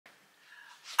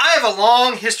I have a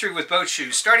long history with boat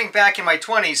shoes, starting back in my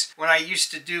 20s when I used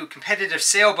to do competitive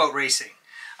sailboat racing.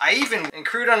 I even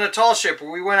crewed on a tall ship where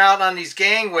we went out on these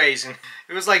gangways and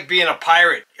it was like being a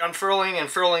pirate, unfurling and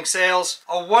furling sails.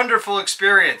 A wonderful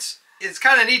experience. It's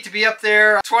kind of neat to be up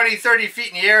there 20, 30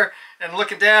 feet in the air and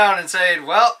looking down and saying,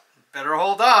 well, better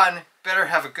hold on, better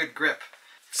have a good grip.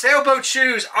 Sailboat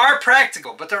shoes are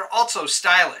practical, but they're also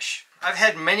stylish. I've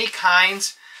had many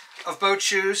kinds of boat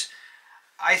shoes.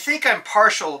 I think I'm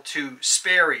partial to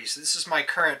Sperry's. This is my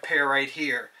current pair right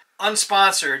here.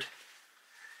 Unsponsored.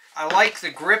 I like the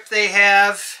grip they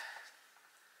have,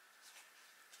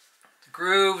 the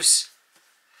grooves,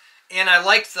 and I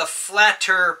like the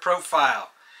flatter profile.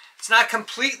 It's not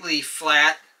completely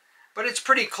flat, but it's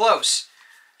pretty close.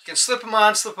 You can slip them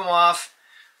on, slip them off.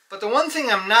 But the one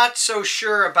thing I'm not so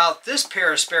sure about this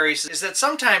pair of Sperry's is that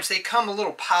sometimes they come a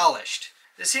little polished.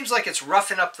 It seems like it's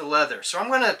roughing up the leather. So I'm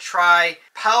going to try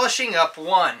polishing up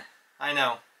one. I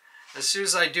know. As soon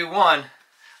as I do one,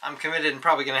 I'm committed and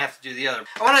probably going to have to do the other.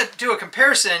 I want to do a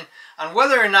comparison on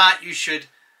whether or not you should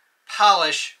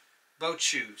polish boat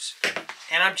shoes.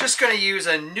 And I'm just going to use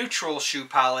a neutral shoe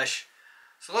polish.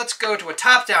 So let's go to a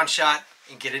top-down shot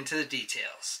and get into the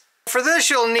details. For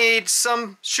this you'll need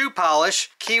some shoe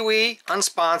polish, Kiwi,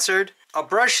 unsponsored. A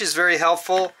brush is very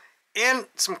helpful, and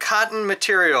some cotton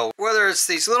material. Whether it's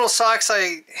these little socks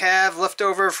I have left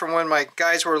over from when my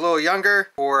guys were a little younger,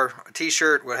 or a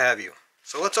t-shirt, what have you.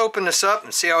 So let's open this up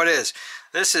and see how it is.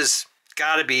 This has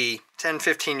got to be 10,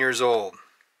 15 years old.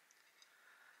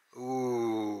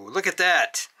 Ooh, look at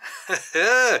that.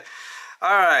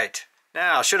 Alright,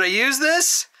 now should I use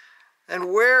this?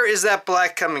 And where is that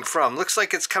black coming from? Looks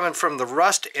like it's coming from the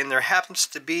rust, and there happens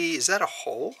to be, is that a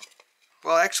hole?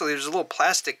 Well, actually there's a little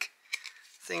plastic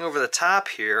thing over the top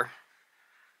here.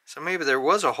 So maybe there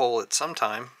was a hole at some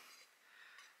time.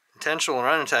 Intentional or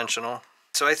unintentional.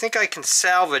 So I think I can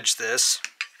salvage this.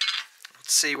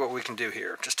 Let's see what we can do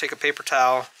here. Just take a paper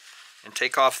towel and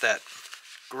take off that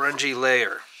grungy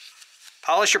layer.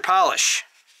 Polish your polish.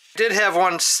 I did have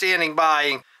one standing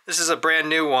by. This is a brand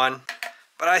new one.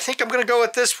 But I think I'm going to go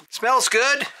with this. It smells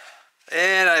good.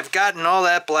 And I've gotten all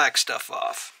that black stuff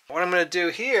off. What I'm going to do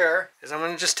here is I'm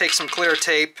going to just take some clear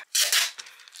tape,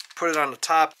 put it on the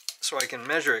top so I can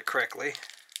measure it correctly.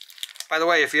 By the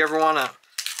way, if you ever want to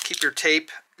keep your tape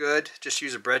good, just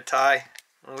use a bread tie.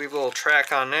 I'll leave a little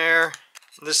track on there.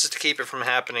 This is to keep it from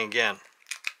happening again.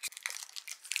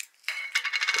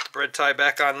 Put the bread tie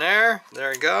back on there. There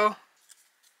we go.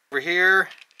 Over here.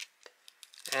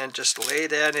 And just lay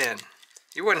that in.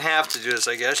 You wouldn't have to do this,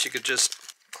 I guess. You could just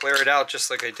clear it out just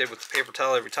like I did with the paper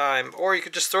towel every time. Or you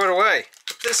could just throw it away.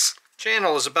 But this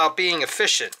channel is about being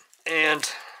efficient and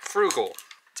frugal.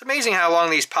 It's amazing how long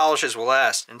these polishes will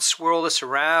last. And swirl this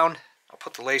around. I'll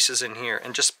put the laces in here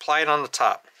and just apply it on the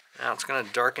top. Now it's going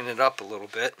to darken it up a little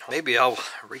bit. Maybe I'll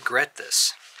regret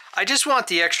this. I just want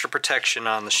the extra protection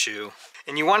on the shoe.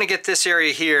 And you want to get this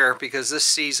area here because this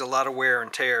sees a lot of wear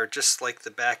and tear, just like the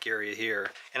back area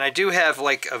here. And I do have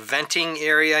like a venting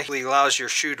area. It allows your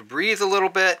shoe to breathe a little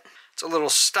bit. It's a little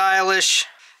stylish.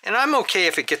 And I'm okay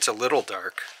if it gets a little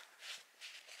dark,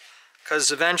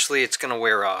 because eventually it's going to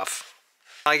wear off.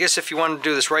 I guess if you wanted to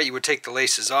do this right, you would take the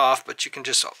laces off, but you can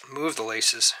just move the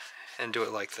laces and do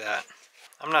it like that.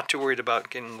 I'm not too worried about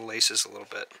getting the laces a little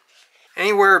bit.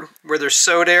 Anywhere where there's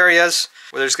sewed areas,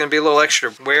 where there's going to be a little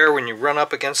extra wear when you run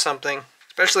up against something,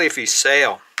 especially if you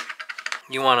sail,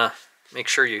 you want to make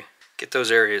sure you get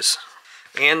those areas.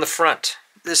 And the front.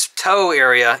 This toe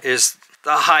area is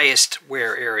the highest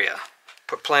wear area.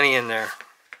 Put plenty in there.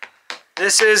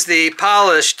 This is the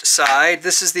polished side.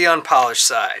 This is the unpolished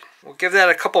side. We'll give that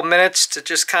a couple minutes to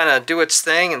just kind of do its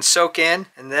thing and soak in,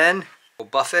 and then we'll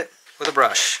buff it with a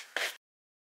brush.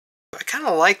 I kind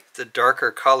of like the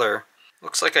darker color.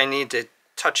 Looks like I need to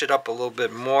touch it up a little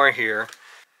bit more here.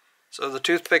 So the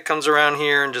toothpick comes around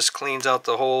here and just cleans out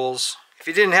the holes. If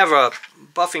you didn't have a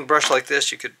buffing brush like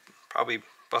this, you could probably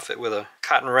buff it with a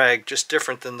cotton rag, just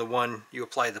different than the one you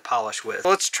apply the polish with.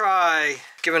 Let's try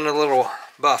giving it a little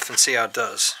buff and see how it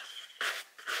does.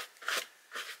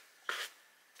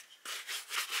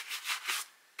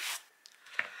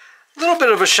 A little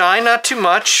bit of a shine, not too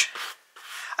much.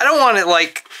 I don't want it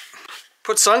like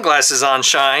put sunglasses on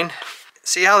shine.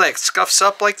 See how that scuffs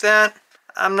up like that?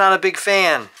 I'm not a big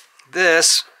fan.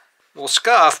 This will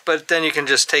scuff, but then you can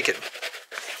just take it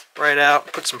right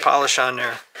out, put some polish on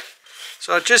there.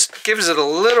 So it just gives it a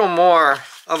little more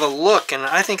of a look, and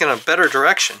I think in a better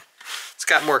direction. It's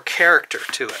got more character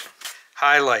to it.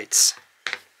 Highlights.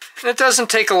 And it doesn't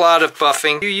take a lot of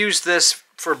buffing. You use this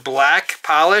for black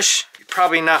polish. You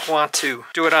probably not want to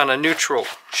do it on a neutral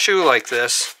shoe like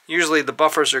this. Usually the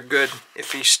buffers are good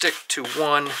if you stick to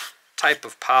one type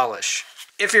of polish.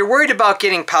 If you're worried about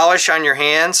getting polish on your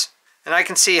hands, and I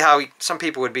can see how some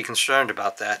people would be concerned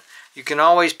about that, you can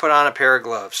always put on a pair of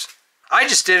gloves. I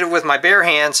just did it with my bare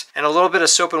hands, and a little bit of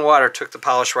soap and water took the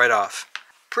polish right off.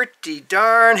 Pretty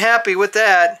darn happy with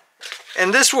that.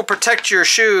 And this will protect your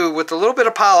shoe with a little bit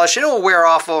of polish, and it will wear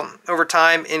off over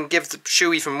time and give the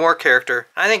shoe even more character.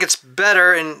 I think it's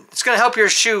better, and it's going to help your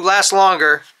shoe last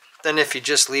longer than if you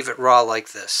just leave it raw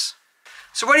like this.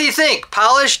 So what do you think?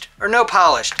 Polished or no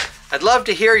polished? I'd love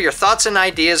to hear your thoughts and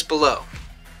ideas below.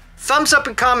 Thumbs up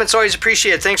and comments always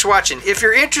appreciated. Thanks for watching. If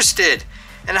you're interested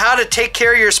in how to take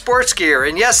care of your sports gear,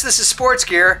 and yes, this is sports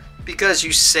gear because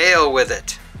you sail with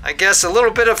it. I guess a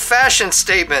little bit of fashion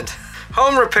statement.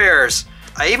 Home repairs.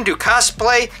 I even do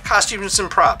cosplay, costumes, and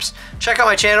props. Check out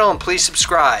my channel and please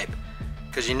subscribe,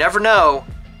 because you never know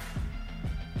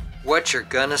what you're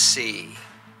gonna see.